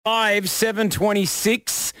Live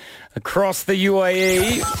 7:26 across the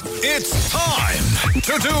UAE. It's time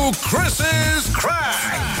to do Chris's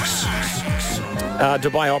Cracks.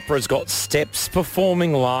 Dubai Opera's got Steps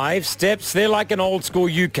performing live. Steps, they're like an old school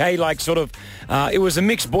UK, like sort of, it was a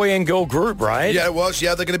mixed boy and girl group, right? Yeah, it was.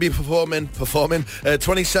 Yeah, they're going to be performing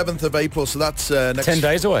 27th of April, so that's next 10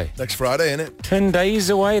 days away. Next Friday, isn't it? 10 days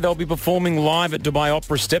away. They'll be performing live at Dubai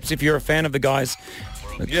Opera. Steps, if you're a fan of the guys.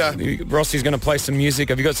 Yeah. Rossi's going to play some music.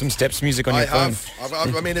 Have you got some Steps music on your phone?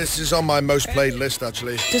 I mean, this is on my most played list,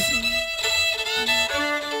 actually.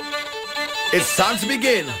 It's time to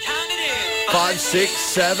begin. 5, 6,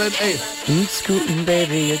 7, 8. Scooting,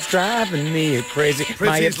 baby, it's driving me crazy.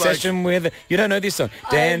 My obsession with it. You don't know this song?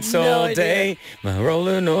 Dance all day. My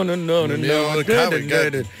rolling on and on and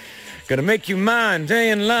on. Gonna make you mine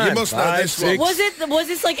day and night. You must know this one. Was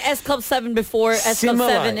this like S Club 7 before S Club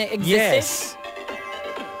 7 existed? Yes.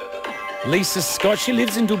 Lisa Scott, she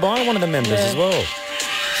lives in Dubai, one of the members as well.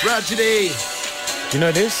 Tragedy. Do you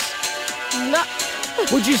know this? No.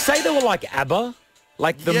 Would you say they were like ABBA?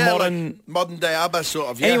 Like the modern... Like modern day ABBA sort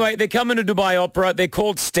of, yeah. Anyway, they're coming to Dubai Opera. They're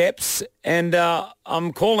called Steps. And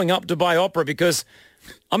I'm calling up Dubai Opera because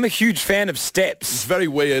I'm a huge fan of Steps. It's very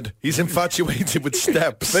weird. He's infatuated with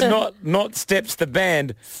Steps. But not Steps, the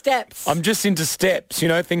band. Steps. I'm just into Steps, you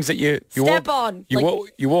know, things that you Step walk, on.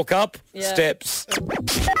 You walk up, Yeah. Steps.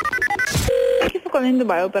 Thank you for calling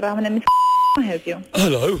Dubai Opera. My name is Can I help you?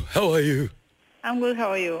 Hello, how are you? I'm good. How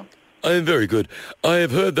are you? I am very good. I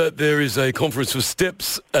have heard that there is a conference for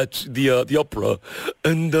Steps at the opera,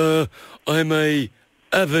 and I'm a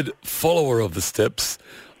avid follower of the Steps.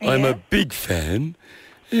 I'm a big fan.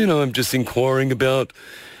 You know, I'm just inquiring about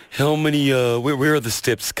how many, where are the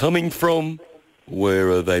Steps coming from? Where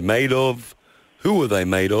are they made of? Who are they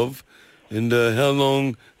made of? And how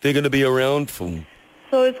long they're going to be around for?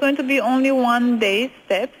 So it's going to be only 1 day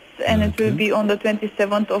Steps, and it will be on the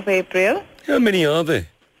 27th of April. How many are there?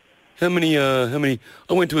 How many, I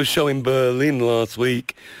went to a show in Berlin last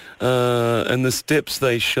week, and the Steps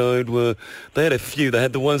they showed they had a few. They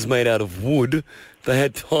had the ones made out of wood. They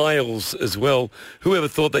had tiles as well. Whoever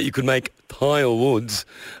thought that you could make tile woods,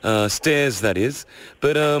 stairs that is.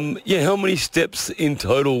 But, yeah, how many Steps in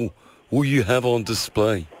total will you have on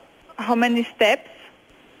display? How many Steps?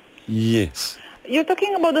 Yes. You're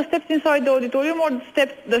talking about the Steps inside the auditorium or the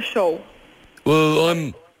Steps the show? Well,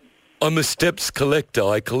 I'm a Steps collector.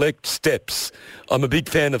 I collect Steps. I'm a big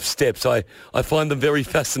fan of Steps. I find them very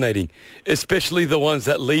fascinating, especially the ones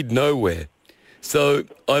that lead nowhere. So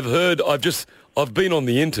I've been on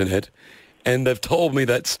the internet, and they've told me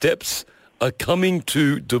that Steps are coming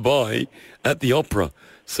to Dubai at the opera.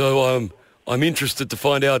 So I'm interested to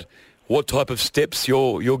find out what type of Steps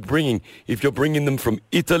you're bringing. If you're bringing them from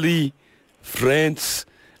Italy, France,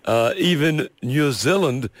 even New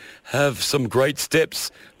Zealand have some great Steps.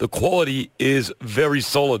 The quality is very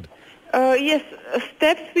solid. Yes,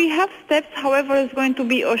 Steps. We have Steps. However, it's going to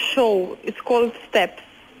be a show. It's called Steps.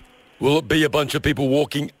 Will it be a bunch of people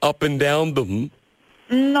walking up and down them?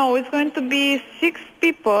 No, it's going to be 5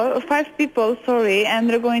 people, and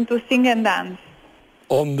they're going to sing and dance.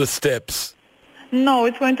 On the Steps? No,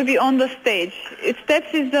 it's going to be on the stage.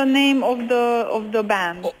 Steps is the name of the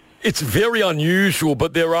band. Oh, it's very unusual,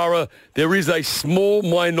 but there is a small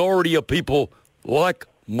minority of people like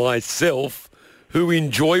myself who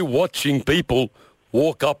enjoy watching people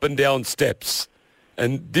walk up and down Steps.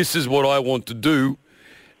 And this is what I want to do.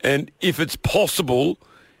 And if it's possible,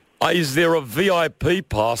 is there a VIP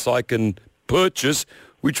pass I can purchase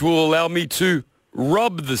which will allow me to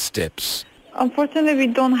rub the Steps? Unfortunately, we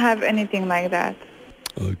don't have anything like that.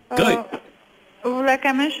 Okay. Like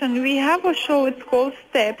I mentioned, we have a show, it's called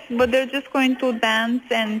Steps, but they're just going to dance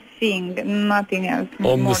and sing, nothing else.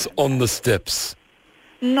 On the Steps?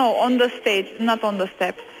 No, on the stage, not on the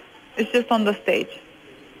Steps. It's just on the stage.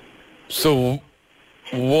 So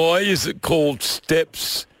why is it called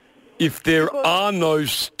Steps if there are no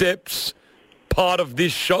Steps part of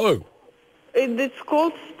this show? It's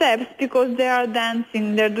called Steps because they are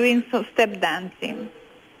dancing. They're doing some step dancing.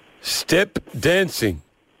 Step dancing?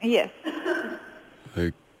 Yes.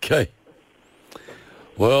 Okay.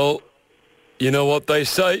 Well, you know what they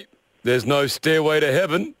say. There's no stairway to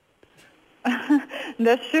heaven.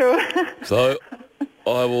 That's true. So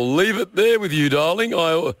I will leave it there with you, darling.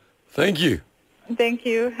 Thank you. Thank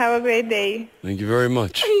you. Have a great day. Thank you very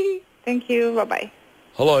much. Thank you. Bye-bye.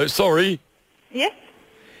 Hello. Sorry. Yes?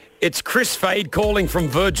 It's Chris Fade calling from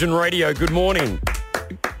Virgin Radio. Good morning.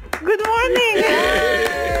 Good morning.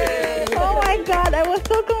 Oh, my God. I was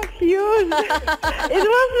so confused. confused. It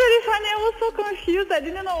was very funny. I was so confused. I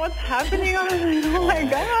didn't know what's happening. I was like, oh my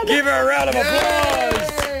God. Give her a round of applause.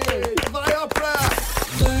 Dubai Opera.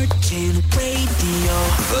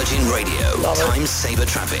 Virgin Radio. Time saver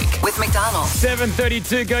traffic. With McDonald's.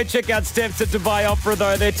 7:32. Go check out Steps at Dubai Opera,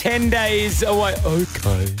 though. They're 10 days away.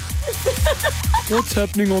 Okay. What's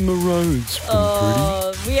happening on the roads?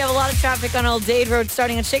 We have a lot of traffic on Al Dade Road,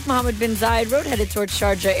 starting at Sheikh Mohammed bin Zayed Road, headed towards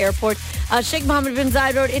Sharjah Airport. Sheikh Mohammed bin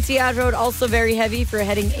Zayed Road, Etihad Road, also very heavy for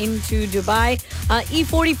heading into Dubai.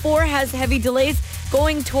 E44 has heavy delays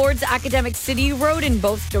going towards Academic City Road in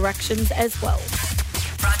both directions as well.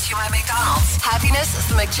 Brought to you by McDonald's. Happiness is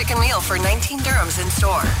the McChicken meal for 19 dirhams in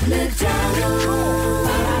store.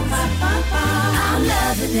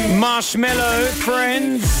 Marshmallow,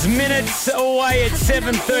 friends. Minutes away at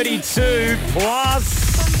 7:32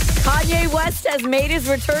 plus. Kanye West has made his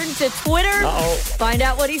return to Twitter. Uh-oh. Find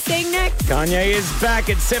out what he's saying next. Kanye is back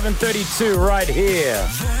at 7:32 right here.